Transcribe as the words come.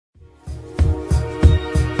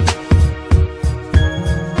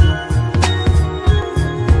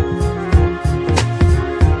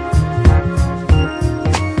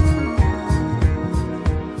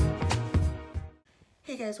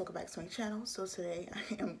back to my channel. So today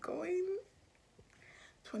I am going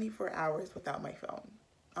 24 hours without my phone.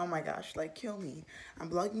 Oh my gosh, like kill me.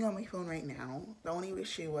 I'm vlogging on my phone right now. The only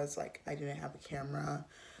issue was like I didn't have a camera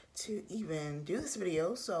to even do this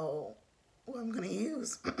video, so what I'm gonna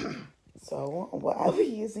use. So what I'll be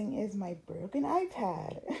using is my broken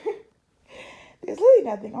iPad. There's really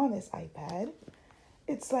nothing on this iPad.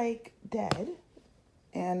 It's like dead.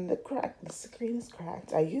 And the screen is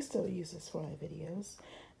cracked. I used to use this for my videos.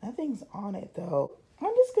 Nothing's on it though.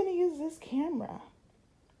 I'm just gonna use this camera.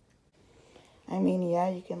 I mean, yeah,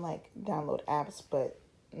 you can like download apps, but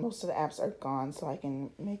most of the apps are gone, so I can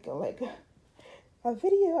make a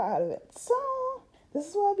video out of it. So this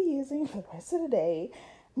is what I'll be using for the rest of the day.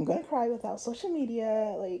 I'm gonna cry without social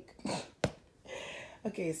media, like.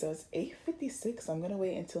 Okay, so it's 8:56. I'm gonna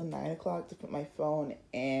wait until 9 o'clock to put my phone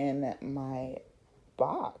in my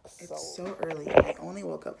box. It's so early. I only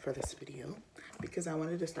woke up for this video because I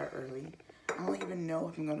wanted to start early. I don't even know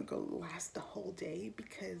if I'm gonna go last the whole day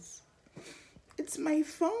because it's my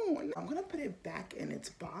phone. I'm gonna put it back in its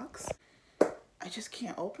box. I just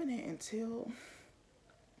can't open it until,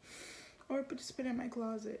 or just put it in my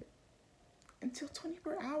closet until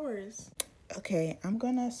 24 hours. Okay, I'm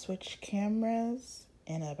gonna switch cameras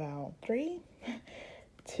in about 3,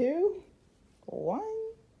 2, 1,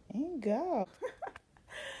 and go.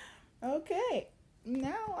 Okay,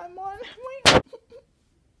 now I'm on my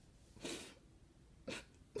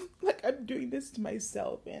like I'm doing this to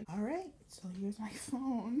myself. And all right, so here's my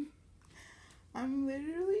phone. I'm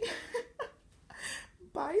literally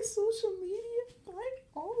by social media, by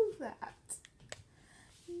all of that.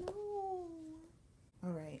 No. All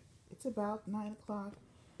right, it's about 9 o'clock.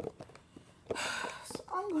 So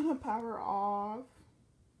I'm gonna power off.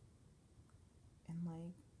 And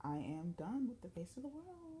like, I am done with the face of the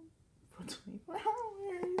world for 24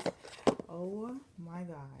 hours. Oh my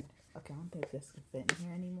God. Okay, I don't think this can fit in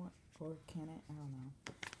here anymore. Or can it? I don't know.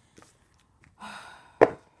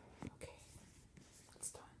 Okay.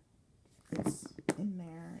 It's done. It's in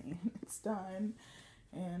there and it's done.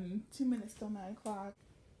 And 2 minutes till 9 o'clock.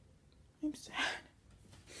 I'm sad.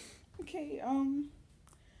 Okay,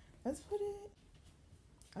 let's put it,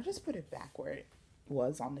 I'll just put it back where it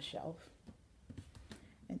was on the shelf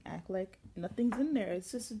and act like nothing's in there.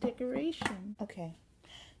 It's just a decoration. Okay,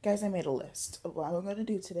 guys, I made a list of what I'm gonna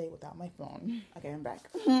do today without my phone. Okay, I'm back.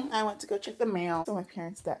 I went to go check the mail. Tell my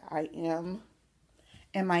parents that I am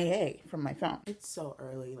MIA from my phone. It's so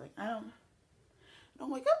early. Like, I don't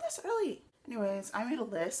wake up this early. Anyways, I made a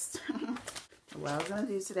list of what I was gonna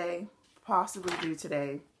do today, possibly do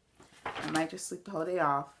today. I might just sleep the whole day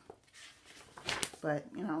off. But,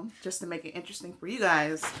 you know, just to make it interesting for you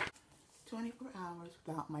guys. 24 hours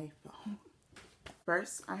without my phone.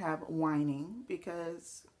 First, I have whining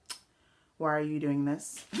because why are you doing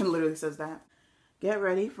this? It literally says that. Get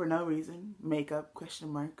ready for no reason. Makeup, question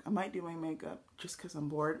mark. I might do my makeup just because I'm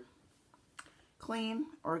bored. Clean,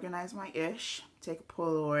 organize my ish. Take a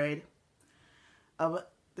Polaroid of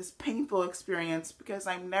this painful experience because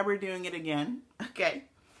I'm never doing it again. Okay.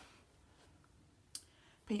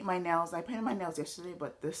 Paint my nails. I painted my nails yesterday,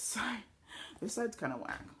 but this side's kind of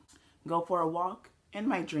whack. Go for a walk in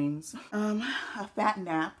my dreams. A fat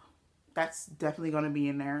nap. That's definitely going to be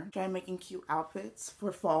in there. Try making cute outfits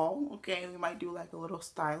for fall. Okay, we might do like a little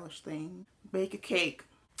stylish thing. Bake a cake.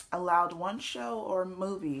 Allowed one show or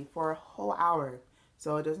movie for a whole hour.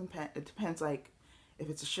 So it depends like if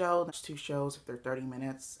it's a show, there's 2 shows if they're 30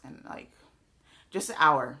 minutes and like just an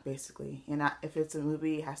hour basically. And if it's a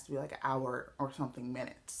movie, it has to be like an hour or something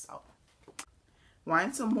minutes. So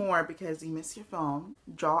whine some more because you miss your phone.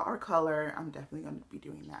 Draw or color. I'm definitely going to be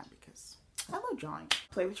doing that because I love drawing.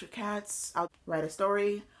 Play with your cats. I'll write a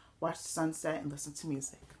story, watch the sunset, and listen to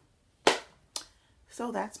music.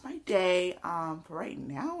 So that's my day. For right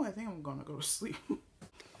now, I think I'm gonna go to sleep.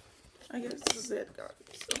 I guess this is it, guys.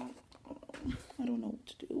 So I don't know what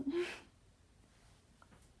to do.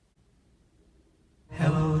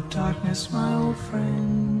 Hello, darkness, my old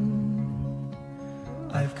friend.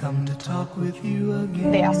 I've come to talk with you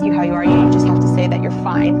again. They ask you how you are, you just have to say that you're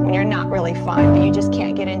fine when you're not really fine, but you just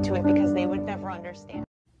can't get into it because they would never understand.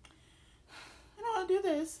 I don't want to do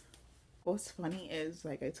this. What's funny is,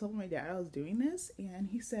 like, I told my dad I was doing this, and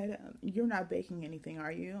he said, you're not baking anything,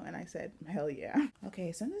 are you? And I said, hell yeah.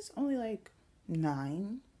 Okay, since it's only like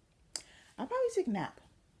 9, I'll probably take a nap.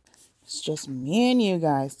 It's just me and you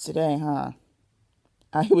guys today, huh?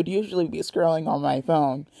 I would usually be scrolling on my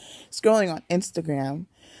phone, scrolling on Instagram,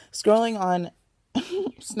 scrolling on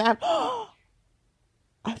Snap.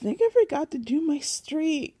 I think I forgot to do my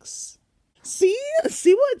streaks. See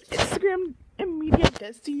what Instagram and media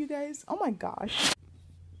does to you guys? Oh my gosh.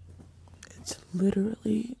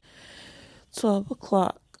 literally 12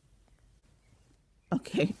 o'clock.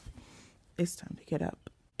 Okay, it's time to get up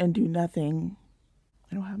and do nothing.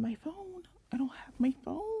 I don't have my phone. I don't have my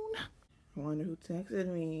phone. I wonder who texted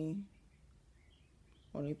me.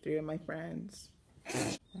 Only 3 of my friends.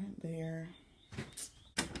 Right there.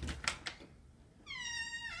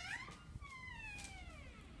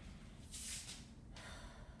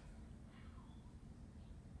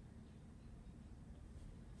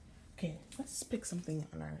 Okay, let's pick something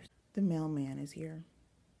on ours. The mailman is here.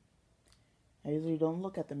 I usually don't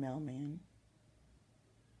look at the mailman,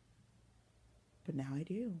 but now I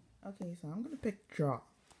do. Okay, so I'm gonna pick draw.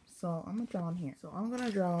 So I'm gonna draw on here. So I'm gonna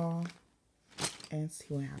draw and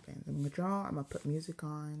see what happens. I'm gonna draw, I'm gonna put music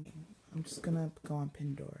on. I'm just gonna go on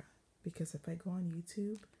Pandora because if I go on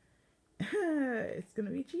YouTube, it's gonna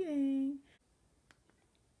be cheating.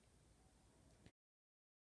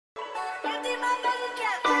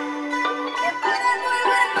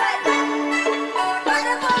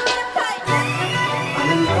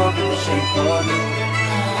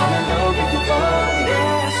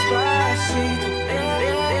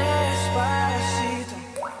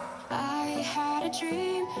 I had a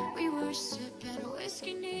dream, we were sipping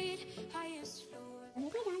whiskey neat, highest floor. What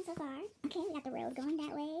have we done so far? Okay, we got the road going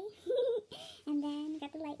that way. And then we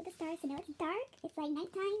got the light with the stars, so now it's dark. It's like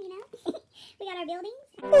nighttime, you know? We got our buildings.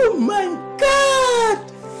 Oh my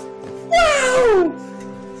god! Wow!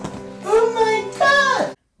 Oh my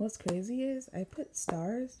god! What's crazy is I put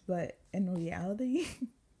stars, but in reality,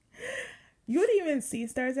 you wouldn't even see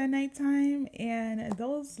stars at nighttime, and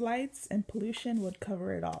those lights and pollution would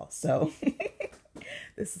cover it all. So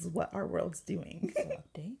this is what our world's doing. So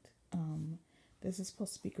update. This is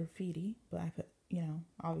supposed to be graffiti, but I put, you know,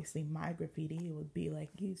 obviously my graffiti would be like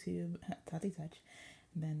YouTube, Tati Touch.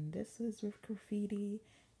 And then this is with graffiti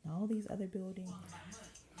and all these other buildings.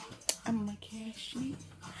 I'm my cash sheet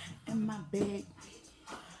and my bag.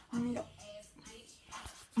 I'm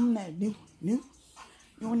that new. You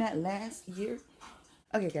know that last year?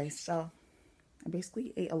 Okay guys, so I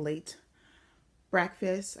basically ate a late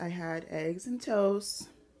breakfast. I had eggs and toast,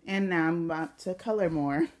 and now I'm about to color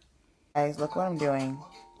more. Guys, look what I'm doing.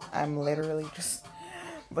 I'm literally just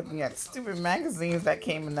looking at stupid magazines that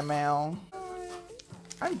came in the mail.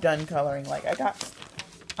 I'm done coloring. Like,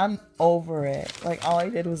 I'm over it. Like, all I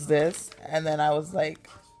did was this, and then I was like,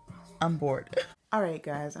 I'm bored. Alright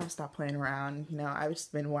guys, I'll stop playing around. You know, I've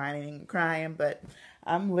just been whining and crying, but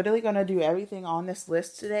I'm literally gonna do everything on this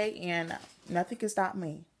list today, and nothing can stop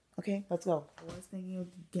me. Okay, let's go. I was thinking of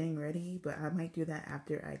getting ready, but I might do that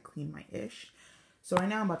after I clean my ish. So right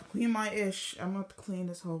now I'm about to clean my ish. I'm about to clean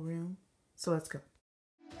this whole room. So let's go.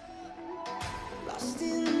 Lost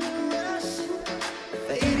in the rush,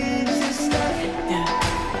 faded to start.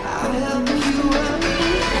 I'll help you up.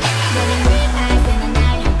 Running red eyes in the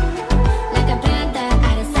night, like a panther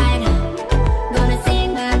out of sight. Gonna sing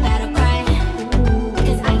my battle cry,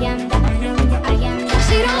 'cause I am the.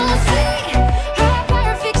 She don't see her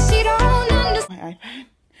perfect, she don't understand. My iPad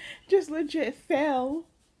just legit fell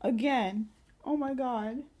again. Oh my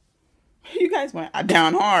god. You guys went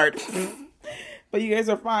down hard. But you guys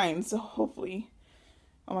are fine, so hopefully.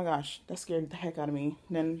 Oh my gosh, that scared the heck out of me.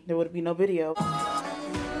 Then there would be no video. I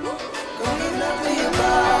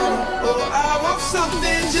want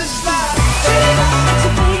something just like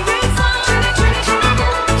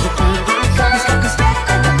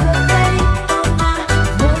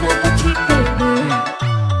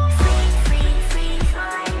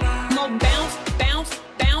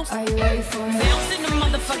Are you ready for it? bounce in the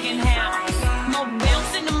motherfucking house. More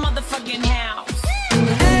bounce in the motherfucking house.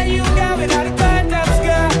 Hey, you got me like a button-up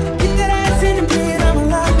skirt. Get that ass in the bed, I'm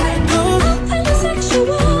alive like no. I'm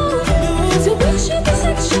sexual, so we should be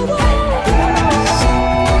sexual.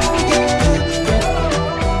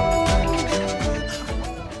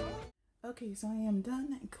 Okay, so I am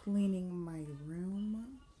done cleaning my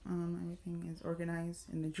room. Everything is organized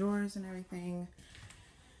in the drawers and everything.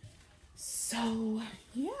 So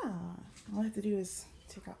yeah, all I have to do is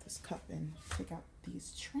take out this cup and take out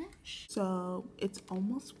these trash. So it's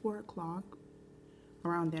almost 4 o'clock,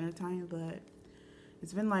 around dinner time, but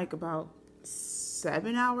it's been like about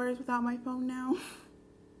 7 hours without my phone now.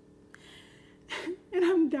 And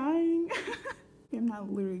I'm dying. I'm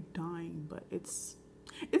not literally dying, but it's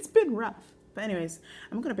been rough. But anyways,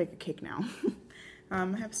 I'm gonna bake a cake now. I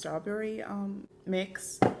have strawberry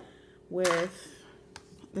mix with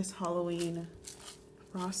this Halloween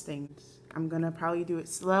frosting. I'm gonna probably do it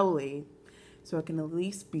slowly so it can at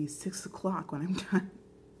least be 6 o'clock when I'm done.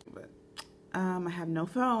 But I have no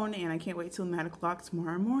phone and I can't wait till 9 o'clock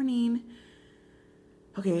tomorrow morning.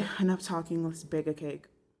 Okay, enough talking, let's bake a cake.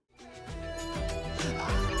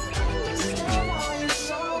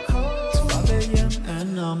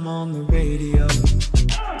 And I'm on the radio.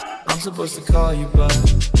 I'm supposed to call you, but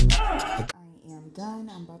I am done.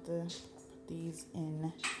 I'm about to put these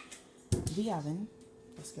in the oven.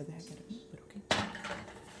 That scared the heck out of me, but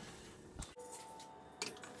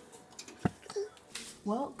okay.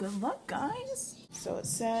 Well, good luck, guys. So it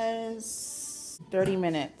says 30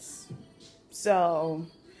 minutes. So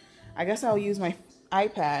I guess I'll use my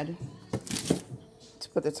iPad to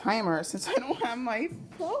put the timer since I don't have my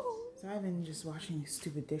phone. So I've been just washing these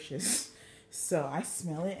stupid dishes. So I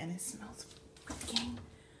smell it and it smells freaking,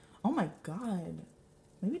 oh my god.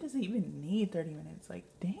 Maybe it doesn't even need 30 minutes. Like,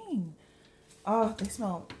 dang. Oh, they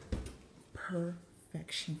smell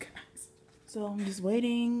perfection, guys. So I'm just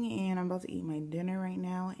waiting and I'm about to eat my dinner right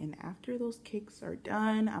now. And after those cakes are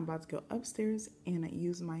done, I'm about to go upstairs and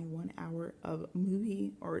use my 1 hour of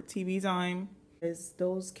movie or TV time. Because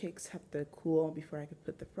those cakes have to cool before I could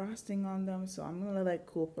put the frosting on them. So I'm gonna let it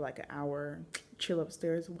cool for like an hour, chill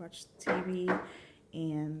upstairs, watch TV,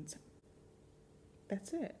 and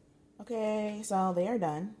that's it. Okay, so they are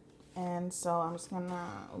done. And so I'm just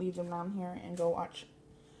gonna leave them down here and go watch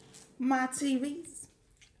my TVs.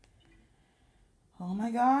 Oh my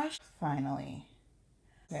gosh, finally.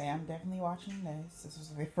 Okay, I'm definitely watching this. This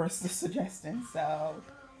was my first suggestion, so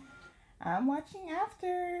I'm watching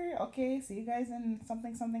after. Okay, see you guys in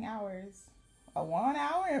something hours. 1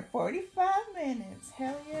 hour and 45 minutes.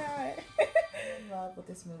 Hell yeah. I'm in love with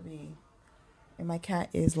this movie. And my cat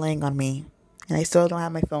is laying on me. And I still don't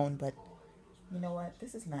have my phone, but you know what?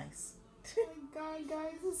 This is nice. Oh my god,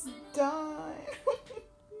 guys, it's done.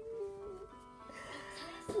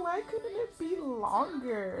 Why couldn't it be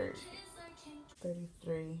longer?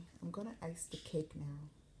 33. I'm gonna ice the cake now.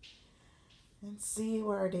 And see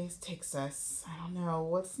where our days takes us. I don't know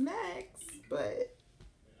what's next, but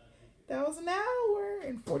that was an hour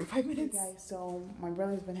and 45 minutes. Okay, guys, so my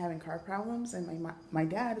brother's been having car problems and my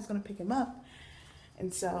dad is gonna pick him up.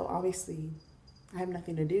 And so obviously I have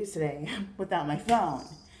nothing to do today without my phone.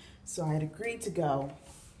 So I had agreed to go.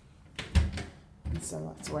 And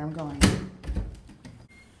so that's where I'm going.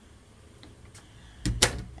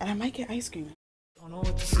 And I might get ice cream. don't know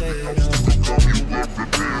what to say.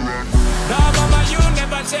 No, mama, you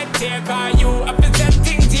never shed tear, cause you upset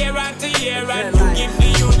things year after year, and you give the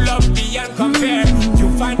youth love beyond compare. You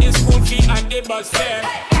find the school fee and the bus fare.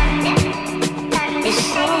 It's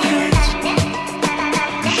so hurt.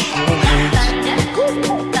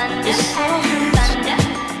 It's so hurt.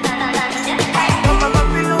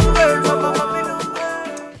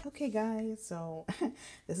 Okay guys, so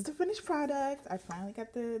this is the finished product. I finally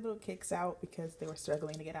got the little cakes out because they were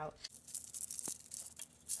struggling to get out.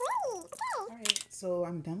 Alright, so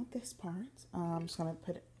I'm done with this part. I'm just gonna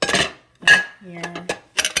put it here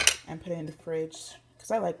and put it in the fridge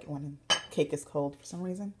because I like it when cake is cold for some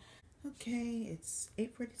reason. Okay, it's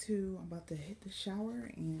 8:42. I'm about to hit the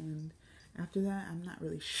shower, and after that I'm not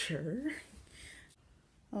really sure.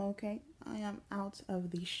 Okay, I am out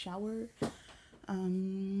of the shower. I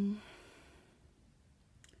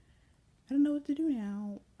don't know what to do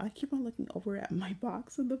now. I keep on looking over at my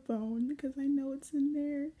box on the phone because I know it's in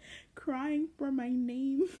there crying for my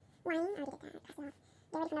name. One, I already did that.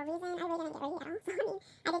 So, get ready for no reason. I really didn't get ready at all. So,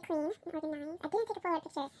 I did clean, organize. I didn't take a photo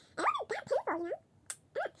picture. It wasn't that painful, you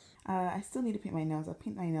know? I still need to paint my nails. I'll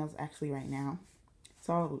paint my nails actually right now.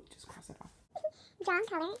 So I'll just cross it off. Draw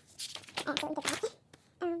color. And so we did that.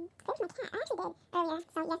 There's my cat. I actually did earlier.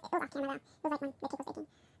 So, yes, it was off camera though. It was like when the cake was baking.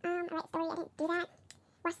 Alright, story. I didn't do that.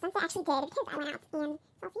 Watch Sunset actually did because I went out and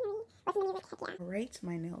saw scenery. What's the music? Heck yeah. Alright,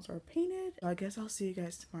 my nails are painted. So I guess I'll see you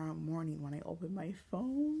guys tomorrow morning when I open my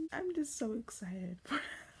phone. I'm just so excited. I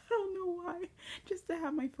don't know why. Just to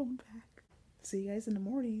have my phone back. See you guys in the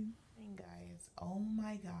morning. Guys, oh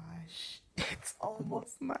my gosh. It's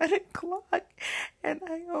almost 9 o'clock and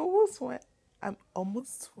I'm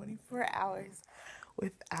almost 24 hours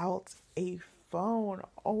without a phone.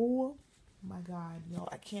 Oh my god. No,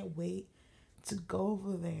 I can't wait to go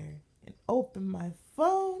over there and open my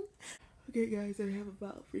phone. Okay guys, I have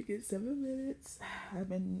about freaking 7 minutes. I've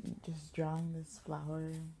been just drawing this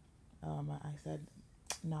flower. I said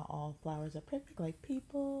not all flowers are perfect, like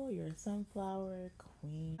people. You're a sunflower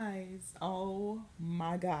queen. Guys, oh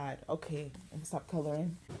my god. Okay, let me stop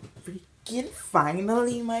coloring. Freaking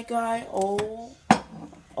finally, my guy. Oh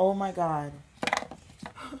my god.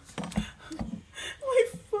 My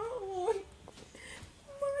phone.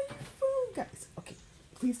 Guys, okay,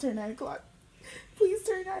 please turn 9 o'clock. Please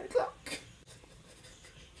turn 9 o'clock.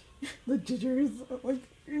 The jitters. Like,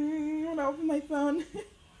 I want to open my phone.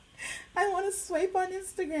 I want to swipe on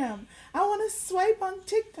Instagram. I want to swipe on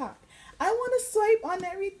TikTok. I want to swipe on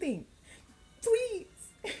everything. Please.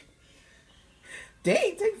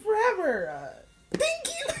 Dang, take forever. Thank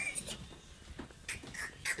you.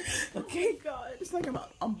 Okay, God. It's like I'm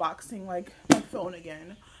unboxing like my phone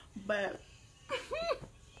again. But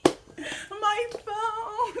my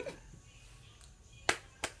phone.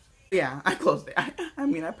 Yeah, I closed it. I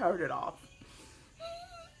mean, I powered it off.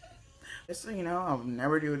 Just so you know, I'll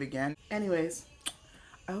never do it again. Anyways,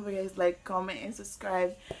 I hope you guys like, comment, and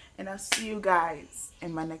subscribe. And I'll see you guys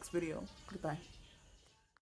in my next video. Goodbye.